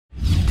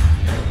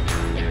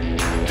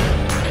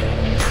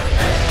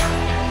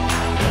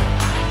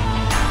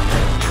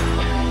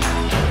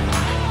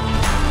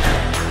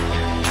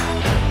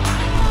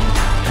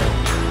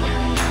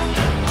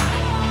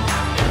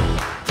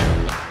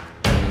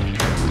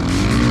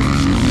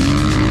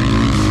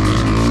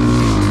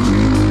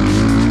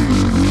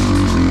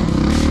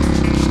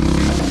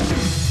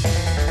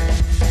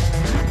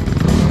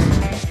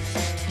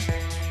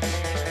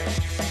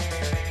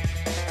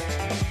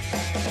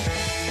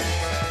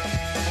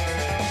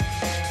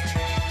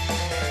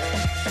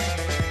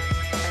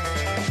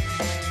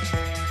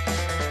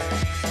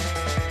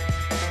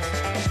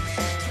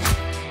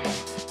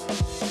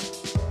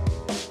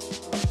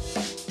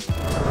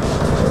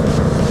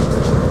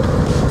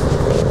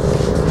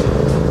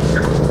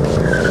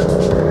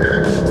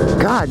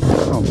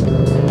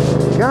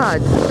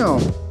God damn.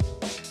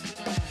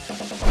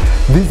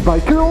 This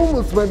biker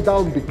almost went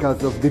down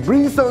because of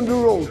debris on the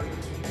road.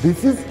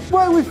 This is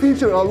why we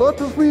feature a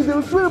lot of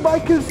videos where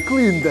bikers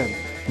clean them.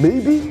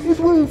 Maybe it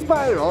will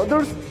inspire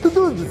others to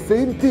do the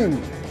same thing,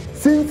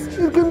 since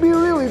it can be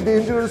really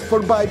dangerous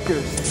for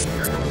bikers.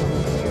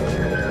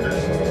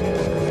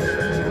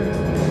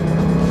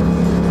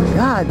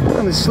 God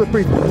damn, it's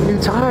slippery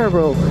new tire,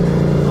 bro.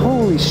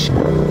 Holy shit.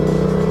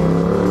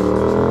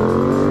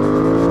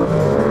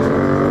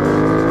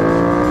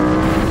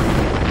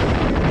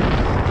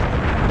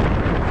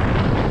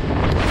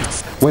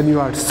 When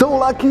you are so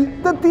lucky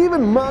that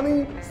even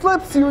money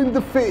slaps you in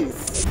the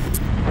face.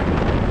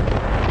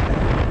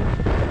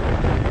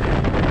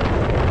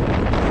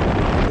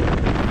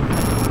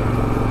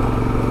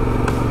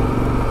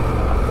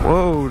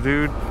 Whoa,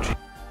 dude.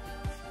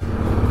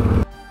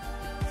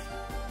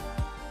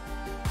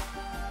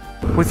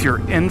 With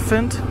your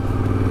infant?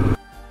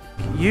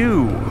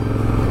 You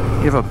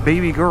have a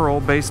baby girl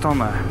based on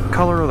the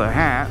color of the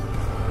hat.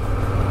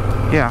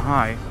 Yeah,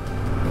 hi.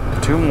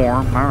 2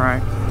 more,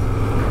 alright.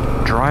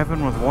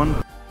 Driving with one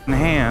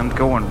hand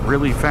going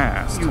really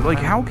fast. Like,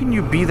 how can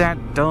you be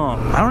that dumb?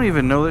 I don't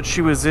even know that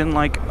she was in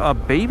like a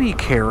baby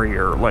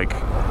carrier, like,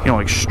 you know,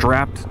 like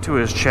strapped to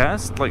his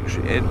chest. Like,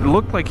 it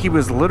looked like he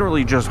was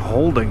literally just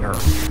holding her.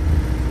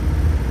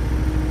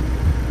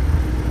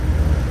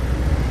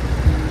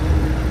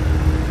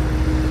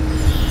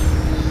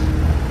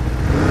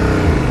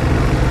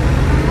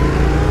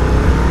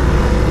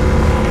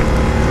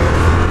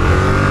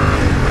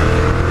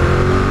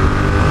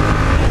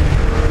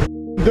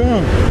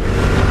 Dumb.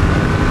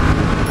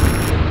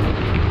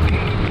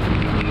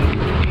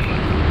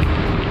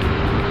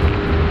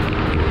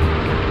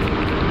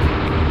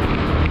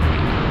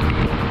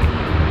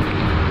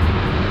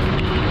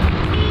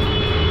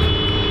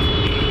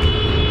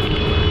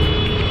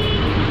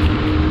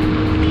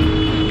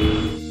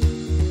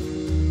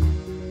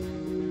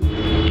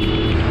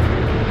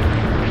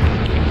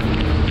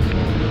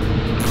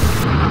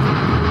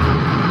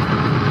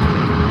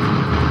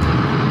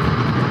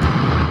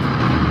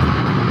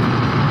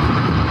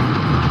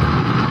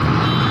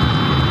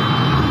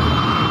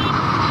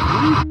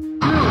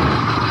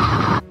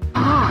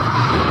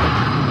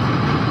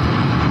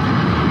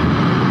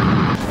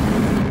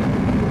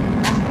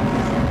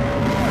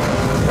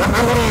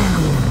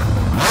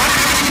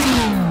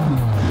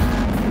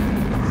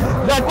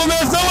 Já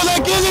começamos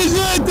daquele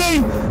jeito,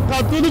 hein?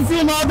 Tá tudo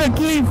filmado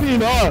aqui, hein,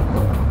 filho, ó.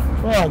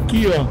 Ó,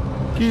 aqui, ó.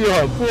 Aqui,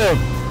 ó, pô.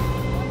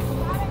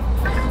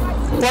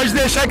 Pode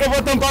deixar que eu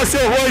vou tampar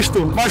seu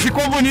rosto, mas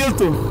ficou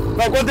bonito.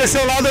 Não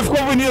aconteceu nada,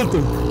 ficou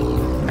bonito.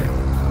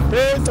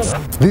 Eita.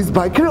 This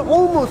biker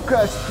almost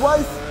crashed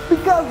twice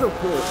because of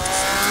her.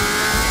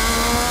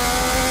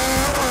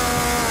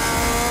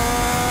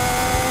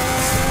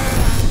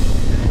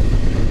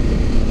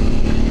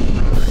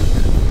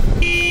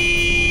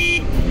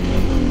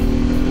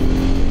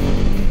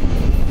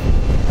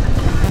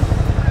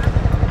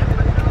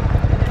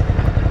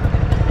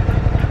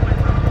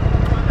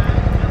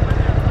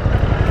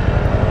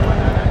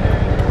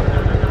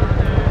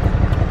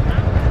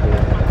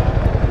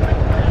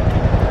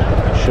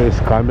 С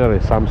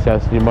камерой сам себя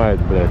снимает,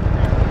 блядь.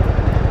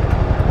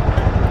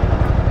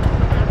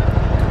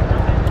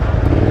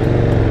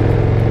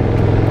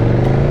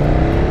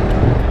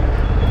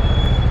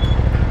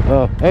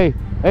 Oh, hey,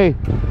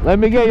 let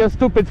me get your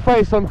stupid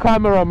face on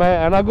camera,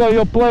 man, and I got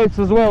your plates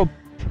as well.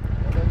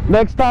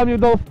 Next time you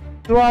don't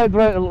ride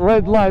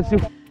red lights, you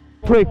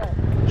prick.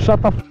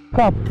 Shut the f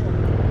up.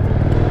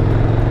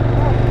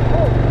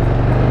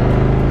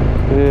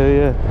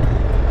 Yeah.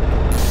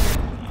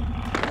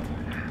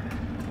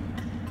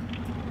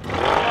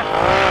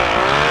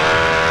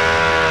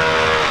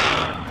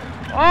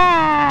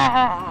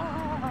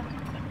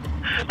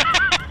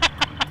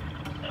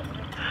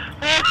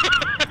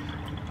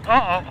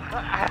 Uh-oh.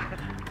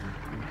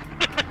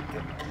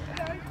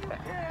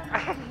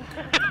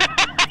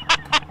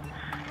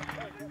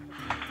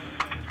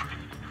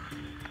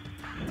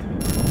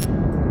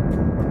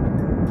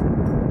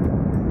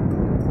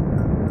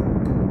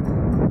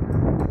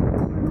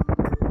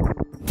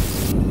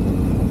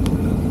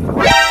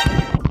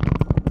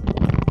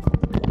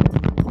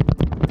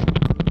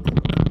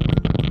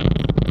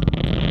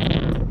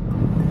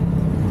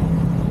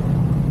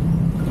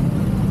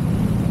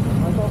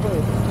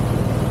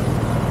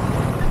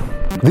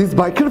 This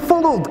biker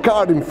followed the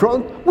car in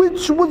front,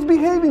 which was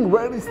behaving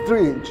very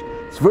strange,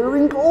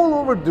 swerving all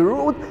over the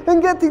road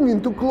and getting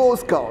into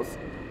close calls.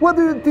 What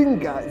do you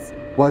think, guys?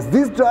 Was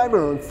this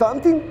driver on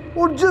something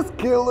or just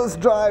careless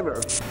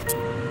driver?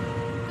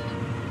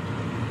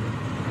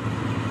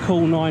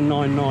 Call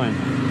 999.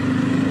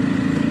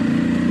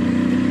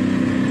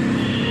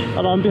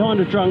 And I'm behind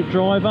a drunk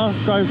driver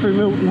going through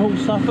Milton Hall,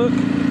 Suffolk.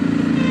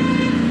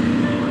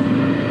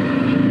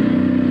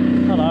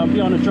 Hello, I'm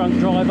behind a drunk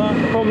driver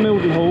from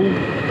Milton Hall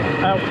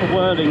out to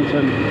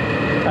Worthington,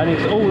 and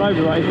it's all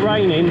over. It's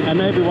raining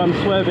and everyone's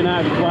swerving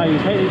out of his way.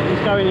 He's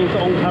going into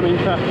oncoming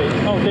traffic.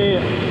 Oh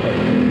dear.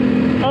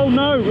 Oh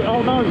no,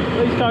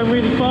 he's going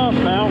really fast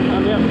now.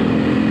 And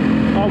yeah.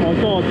 Oh my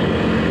god.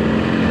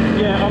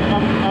 Yeah,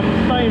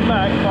 I'm staying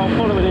back, but I'm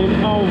following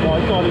him. Oh my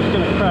god, he's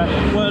going to crash.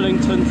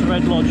 Worlington to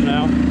Red Lodge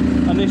now.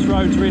 And this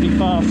road's really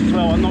fast as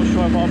well. I'm not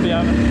sure if I'll be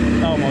able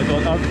to... Oh my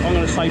god, I'm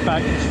going to stay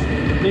back.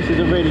 This is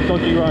a really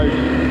dodgy road.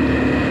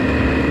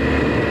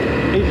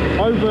 He's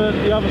over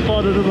the other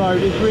side of the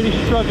road. He's really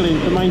struggling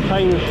to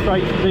maintain a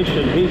straight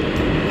position. He's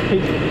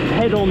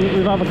head on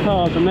with other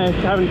cars and they're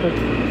having to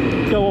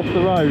go off the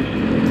road.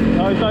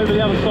 So he's over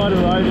the other side of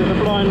the road. There's a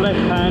blind left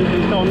hand.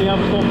 He's on the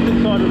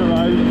opposite side of the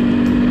road.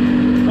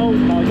 Oh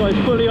my god,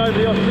 he's fully over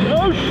the opposite.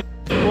 Oh sh!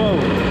 Whoa,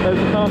 there's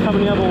a car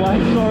coming the other way.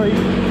 Sorry.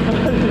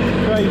 This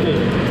is crazy.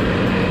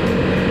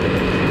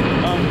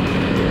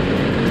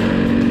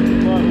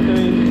 Right, we're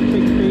doing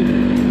 60.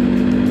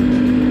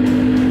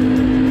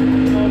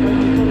 Oh, but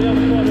he's on the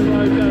other side of the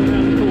road going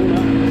around the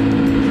corner.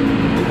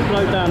 He's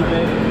slowed down a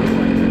bit.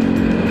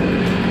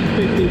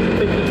 50,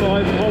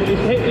 55. Oh, he's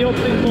hit the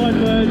opposite side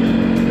verge.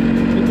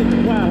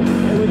 Wow,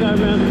 and we're going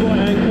around the right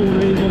hand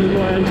corner. He's on the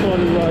right hand side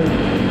of the road.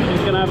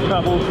 He's going to have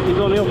trouble. He's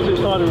on the opposite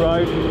side of the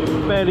road.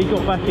 Barely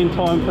got back in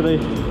time for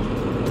this.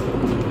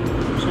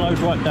 Slowed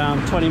right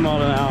down, 20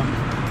 mile an hour.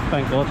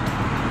 Thank God.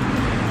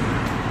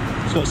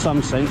 He's got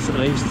some sense at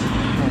least.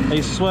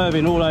 He's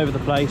swerving all over the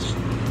place.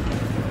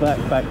 Back,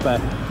 back,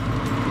 back.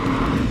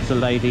 It's a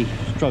lady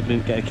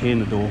struggling to get a key in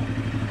the door.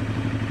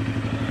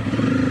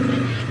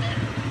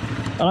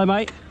 Hello,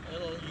 mate.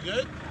 Hello, you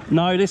good?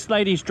 No, this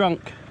lady's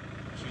drunk.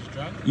 She's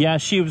drunk? Yeah,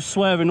 she was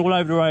swerving all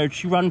over the road.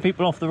 She run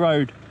people off the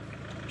road.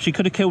 She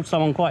could have killed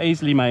someone quite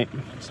easily, mate.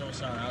 I'm so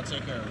sorry. I'll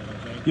take care of it,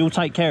 okay? You'll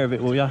take care of it,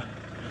 will you? Yes,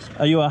 sir.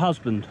 Are you her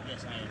husband?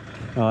 Yes, I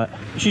am. Right.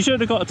 She should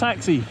have got a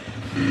taxi.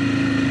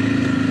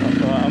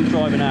 That's all right, I'm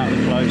driving out of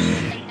the close.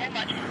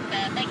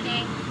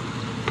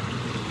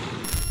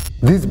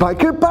 This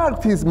biker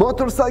parked his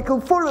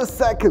motorcycle for a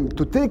second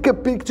to take a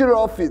picture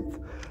of it.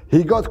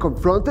 He got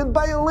confronted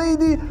by a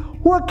lady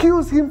who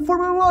accused him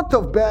for a lot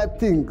of bad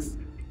things.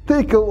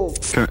 Take a look.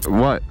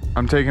 What?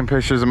 I'm taking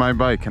pictures of my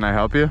bike. Can I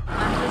help you?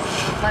 I'm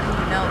just letting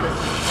you know this is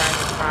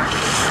private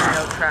property. There's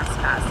no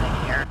trespassing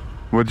here.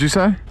 What'd you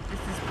say? This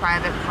is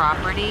private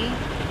property.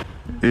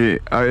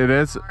 It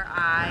is?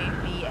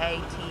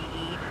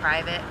 R-I-V-A-T-E,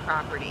 private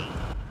property.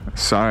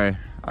 Sorry.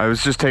 I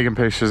was just taking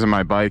pictures of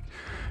my bike.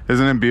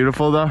 Isn't it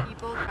beautiful though?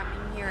 People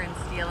coming here and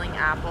stealing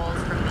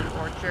apples from the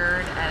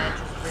orchard, and it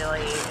just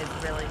is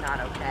really not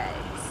okay.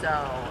 So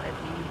if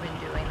you've been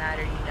doing that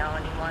or you know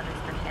anyone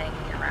who's been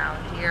hanging around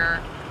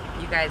here,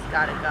 you guys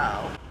gotta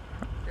go.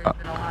 There's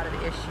been a lot of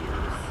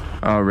issues.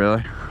 Oh,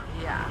 really?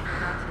 Yeah,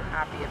 I'm not too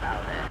happy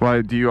about it.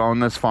 Why, do you own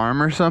this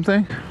farm or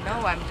something?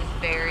 No, I'm just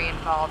very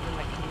involved in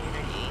the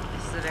community.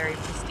 This is a very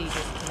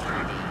prestigious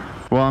community.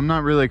 Well, I'm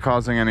not really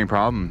causing any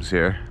problems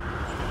here.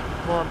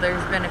 Well,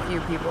 there's been a few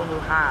people who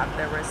have.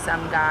 There was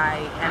some guy,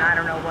 and I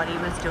don't know what he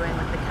was doing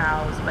with the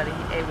cows, but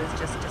it was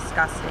just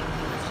disgusting.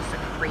 He was just a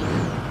creep.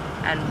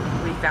 And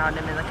we found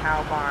him in the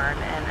cow barn,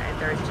 and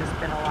there's just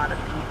been a lot of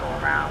people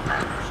around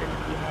that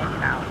shouldn't be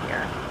hanging out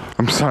here.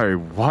 I'm sorry,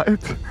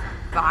 what?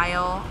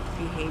 Vile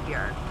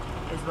behavior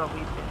is what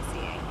we've been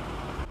seeing.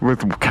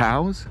 With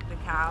cows? The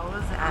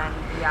cows, and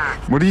yeah.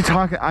 What are you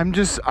talking? I'm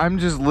just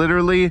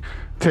literally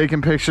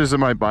taking pictures of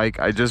my bike.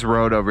 I just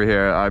rode over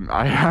here. I'm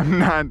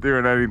not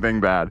doing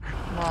anything bad.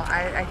 Well,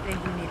 I think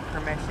you need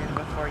permission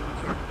before you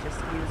can just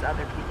use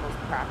other people's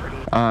property.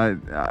 All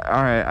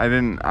right.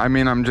 I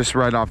mean, I'm just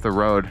right off the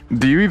road.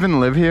 Do you even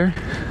live here?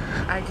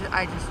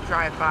 I just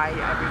drive by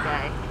every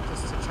day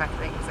just to check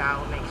things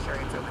out and make sure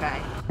it's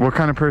okay. What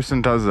kind of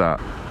person does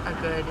that? A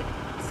good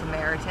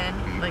Samaritan.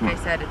 Like I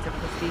said, it's a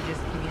prestigious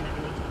community.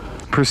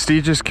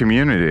 Prestigious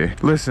community.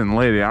 Listen,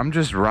 lady, I'm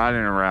just riding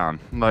around.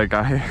 Like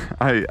I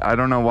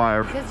don't know why.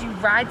 Because you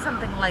ride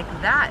something like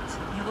that,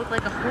 you look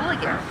like a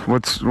hooligan.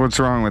 What's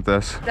wrong with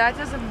this? That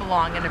doesn't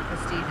belong in a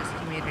prestigious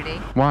community.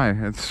 Why?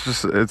 It's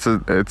just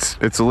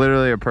it's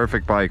literally a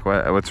perfect bike.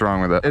 What's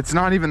wrong with it? It's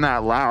not even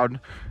that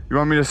loud. You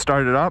want me to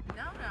start it up?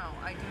 No,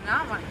 I do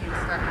not want you to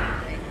start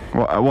anything.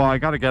 Well, I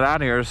gotta get out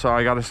of here, so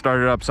I gotta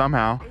start it up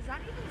somehow. Is that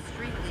even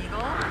street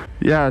legal?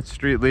 Yeah, it's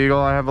street legal.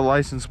 I have a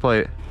license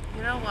plate.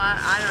 You know what?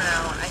 I don't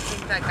know. I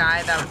think that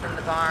guy that was in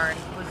the barn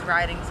was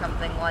riding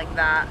something like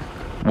that.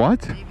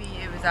 What? Maybe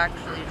it was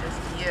actually just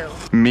you.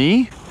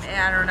 Me?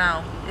 I don't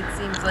know. It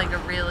seems like a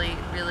really,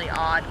 really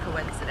odd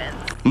coincidence.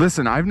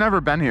 Listen, I've never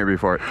been here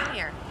before. Come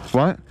here.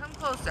 What? Come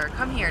closer.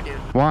 Come here, dude.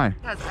 Why?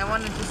 Because I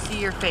wanted to see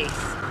your face.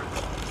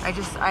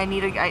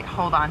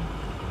 Hold on.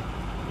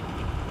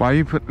 Why are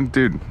you putting,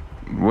 dude,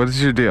 what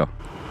is your deal?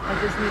 I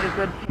just need a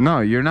good... No,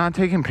 you're not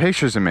taking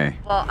pictures of me.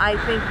 Well, I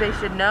think they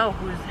should know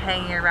who's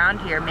hanging around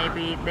here.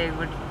 Maybe they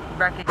would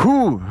recognize...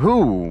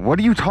 Who? What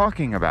are you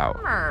talking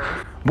about?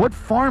 Farmers. What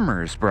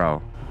farmers,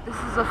 bro? This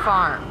is a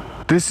farm.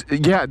 This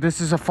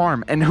is a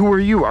farm. And who are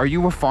you? Are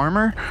you a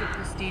farmer? It's a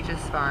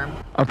prestigious farm.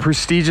 A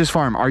prestigious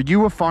farm. Are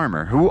you a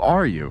farmer? Who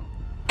are you?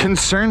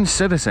 Concerned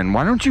citizen.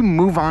 Why don't you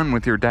move on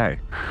with your day?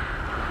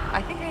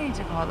 I think I need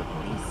to call the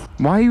police.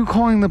 Why are you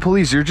calling the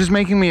police? You're just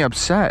making me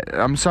upset.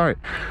 I'm sorry.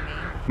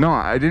 No,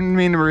 I didn't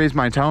mean to raise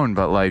my tone,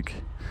 but like,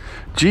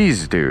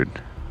 geez, dude.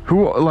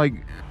 Who, like,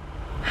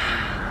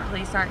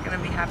 police aren't going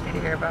to be happy to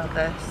hear about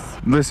this.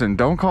 Listen,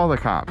 don't call the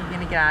cop. Are you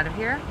going to get out of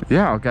here?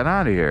 Yeah, I'll get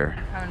out of here.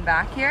 Coming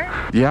back here?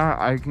 Yeah,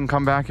 I can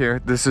come back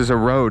here. This is a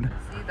road.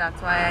 See,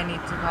 that's why I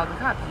need to call the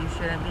cops. You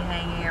shouldn't be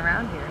hanging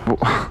around here.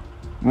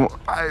 Well,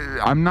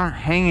 I'm not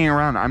hanging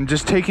around. I'm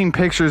just taking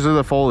pictures of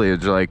the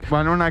foliage. Like,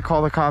 why don't I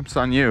call the cops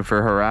on you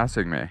for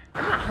harassing me?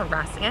 I'm not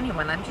harassing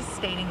anyone. I'm just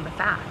stating the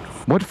facts.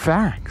 What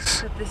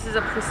facts? That this is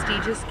a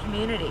prestigious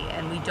community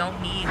and we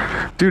don't need...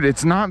 Dude,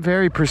 it's not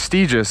very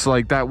prestigious.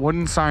 Like, that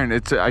wooden sign,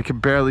 I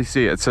could barely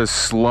see it. It says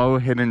slow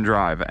hidden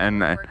drive. And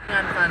working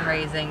on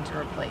fundraising to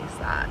replace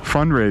that.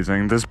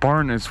 Fundraising? This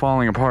barn is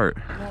falling apart.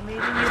 Well, maybe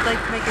you'd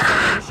like to make a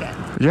donation.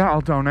 Yeah,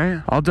 I'll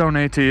donate. I'll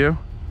donate to you.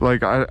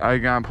 Like, I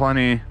got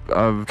plenty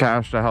of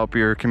cash to help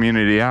your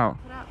community out.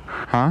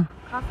 Huh?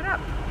 Cough it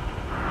up.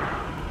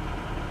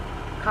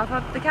 Cough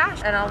up the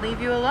cash and I'll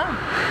leave you alone.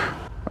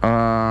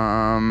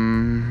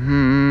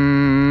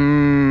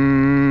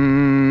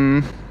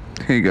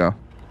 Here you go.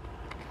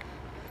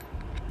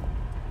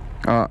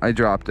 Oh, I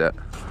dropped it.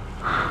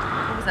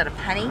 What was that, a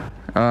penny?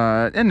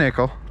 A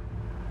nickel.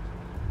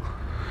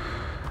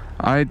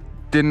 I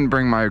didn't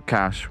bring my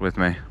cash with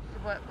me.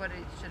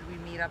 Should we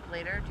meet up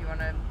later? Do you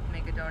want to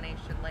make a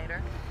donation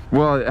later?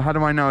 Well, how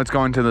do I know it's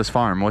going to this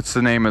farm? What's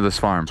the name of this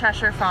farm?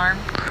 Cheshire Farm.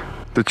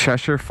 The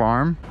Cheshire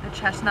Farm? The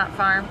Chestnut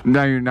Farm.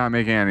 No, you're not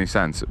making any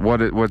sense.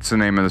 What's the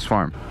name of this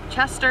farm?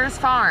 Chester's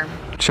Farm.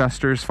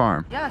 Chester's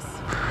Farm? Yes.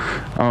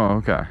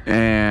 Oh, okay.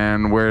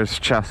 And where's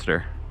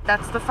Chester?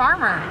 That's the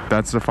farmer.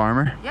 That's the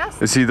farmer? Yes.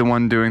 Is he the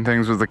one doing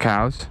things with the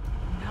cows?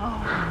 No.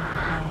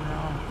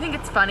 I think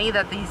it's funny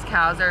that these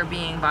cows are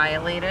being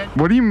violated.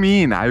 What do you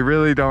mean? I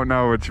really don't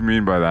know what you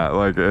mean by that.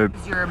 Like,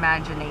 It's your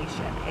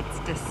imagination. It's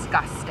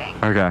disgusting.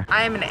 Okay.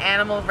 I am an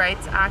animal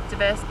rights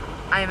activist.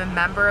 I am a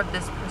member of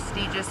this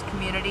prestigious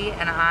community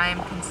and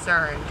I'm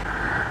concerned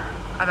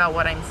about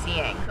what I'm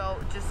seeing.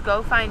 So just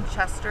go find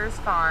Chester's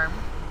Farm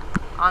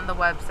on the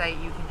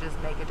website. You can just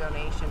make a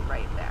donation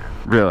right there.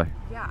 Really?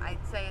 Yeah,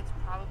 I'd say it's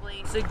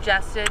probably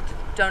suggested to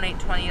donate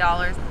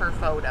 $20 per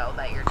photo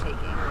that you're taking,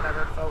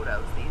 whatever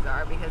photos these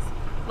are, because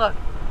look,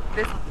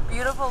 this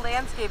beautiful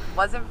landscape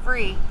wasn't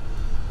free.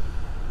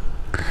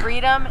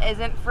 Freedom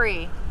isn't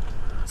free.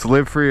 It's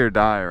live free or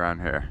die around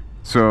here.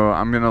 So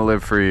I'm gonna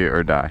live free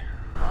or die.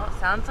 Well, it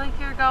sounds like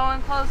you're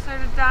going closer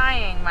to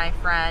dying, my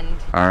friend.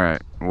 All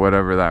right,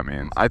 whatever that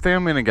means. I think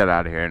I'm gonna get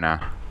out of here now.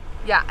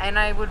 Yeah, and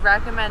I would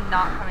recommend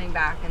not coming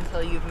back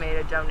until you've made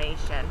a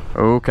donation.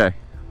 Okay.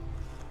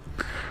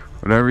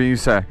 Whatever you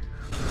say. I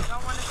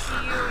don't want to see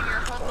you and your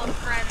hoodlum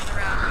friends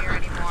around here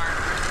anymore.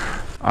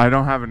 I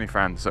don't have any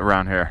friends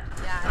around here.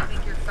 Yeah, I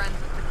think you're friends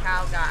with the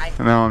cow guy.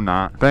 No, I'm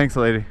not. Thanks,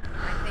 lady.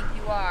 I think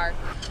you are.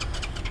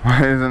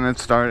 Why isn't it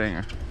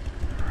starting?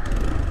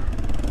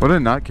 What a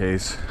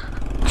nutcase.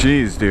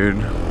 Jeez, dude.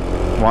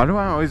 Why do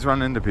I always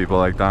run into people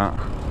like that?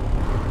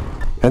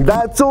 And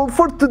that's all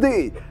for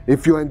today.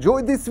 If you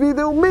enjoyed this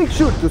video, make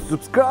sure to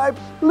subscribe,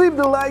 leave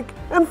the like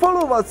and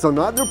follow us on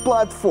other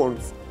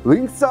platforms.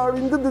 Links are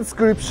in the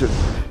description.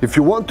 If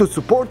you want to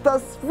support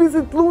us,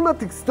 visit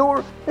Lunatic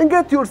store and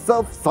get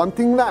yourself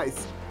something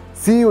nice.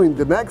 See you in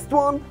the next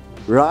one.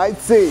 Ride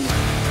safe!